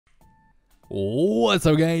What's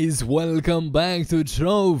up guys, welcome back to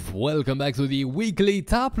Trove, welcome back to the weekly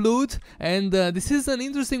top loot, and this is an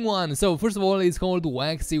interesting one. So first of all, it's called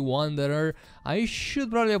Waxy Wanderer. I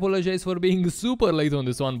should probably apologize for being super late on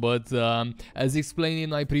this one, but as explained in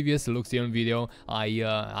my previous Luxion video,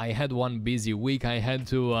 I had one busy week. I had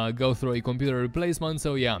to go through a computer replacement,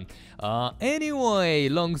 so yeah. Anyway,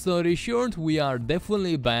 long story short, we are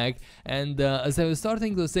definitely back, and as I was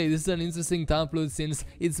starting to say, this is an interesting top loot since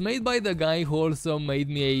it's made by the guy who also made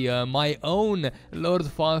me my own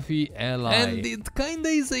lordfafy ally. And it kinda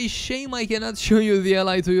is a shame I cannot show you the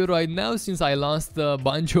ally to you right now since I lost a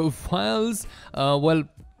bunch of files. Well,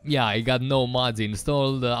 yeah, I got no mods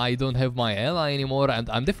installed, I don't have my ally anymore, and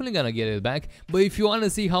I'm definitely gonna get it back. But if you wanna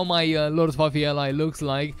see how my lordfafy ally looks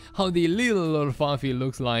like, how the little lordfafy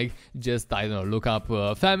looks like, just, I don't know, look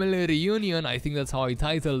up family reunion. I think that's how I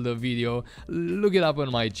titled the video. Look it up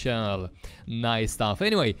on my channel. Nice stuff.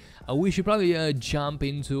 Anyway, we should probably jump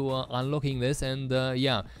into unlocking this, and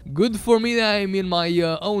yeah, good for me that I'm in my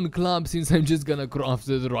own club since I'm just gonna craft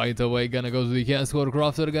it right away. Gonna go to the chaos core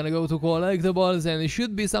crafter, gonna go to collectibles, and it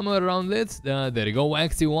should be somewhere around it. There you go,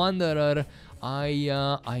 Waxy Wanderer.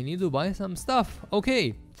 I need to buy some stuff.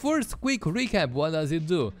 Okay, first quick recap. What does it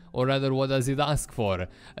do, or rather what does it ask for?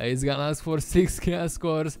 It's gonna ask for 6 chaos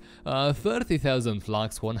cores, 30,000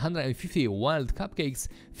 flux, 150 wild cupcakes,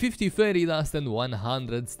 50 fairy dust, and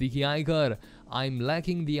 100 sticky ichor. I'm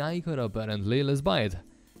lacking the ichor apparently. Let's buy it.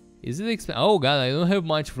 Is it expensive? Oh god, I don't have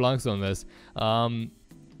much flux on this.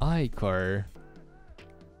 Ichor.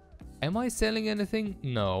 Am I selling anything?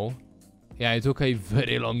 No. Yeah, I took a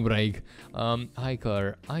very long break.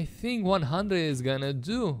 Ichor. I think 100 is gonna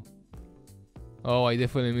do. Oh, I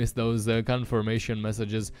definitely missed those confirmation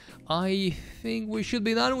messages. I think we should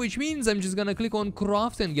be done, which means I'm just gonna click on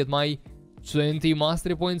craft and get my 20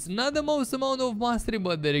 mastery points. Not the most amount of mastery,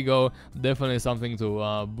 but there you go. Definitely something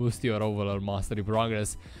to boost your overall mastery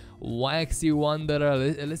progress. Waxy Wanderer.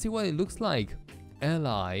 Let's see what it looks like.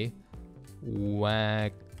 Ally.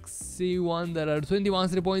 Waxy Wanderer, 20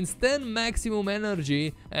 mastery points, 10 maximum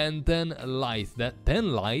energy, and 10 light. That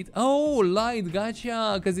 10 light? Oh, light,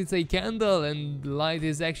 gotcha, because it's a candle and light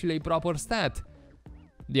is actually a proper stat.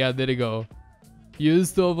 Yeah, there you go.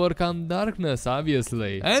 Used to overcome darkness,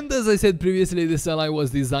 obviously. And as I said previously, this ally was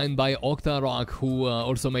designed by Octarock, who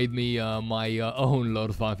also made me my own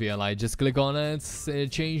lordfafy ally. Just click on it,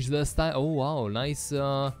 change the style. Oh wow, nice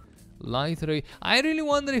light ray. I really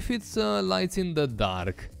wonder if it's lights in the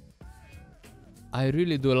dark. I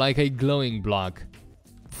really do, like a glowing block.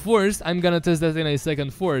 First, I'm gonna test that in a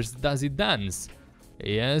second. First, does it dance?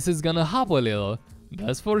 Yes, it's gonna hop a little.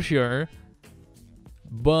 That's for sure.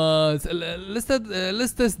 But let's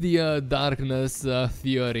test the darkness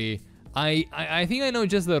theory. I think I know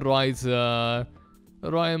just the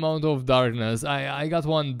right amount of darkness. I got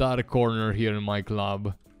one dark corner here in my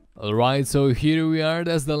club. Alright, so here we are.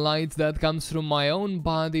 That's the light that comes from my own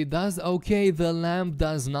body. Okay, the lamp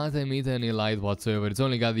does not emit any light whatsoever. It's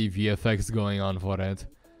only got the VFX going on for it.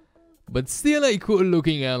 But still a cool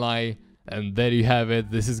looking ally. And there you have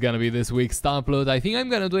it. This is gonna be this week's top loot. I think I'm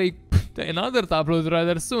gonna do another top loot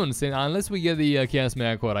rather soon, unless we get the chaos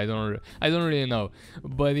mega core. I don't really know.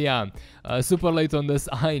 But yeah, super late on this.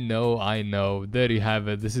 I know. There you have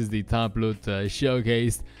it. This is the top loot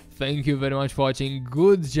showcased. Thank you very much for watching.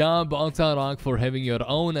 Good job, Octarock, for having your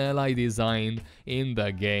own ally designed in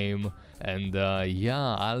the game. And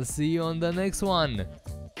yeah, I'll see you on the next one.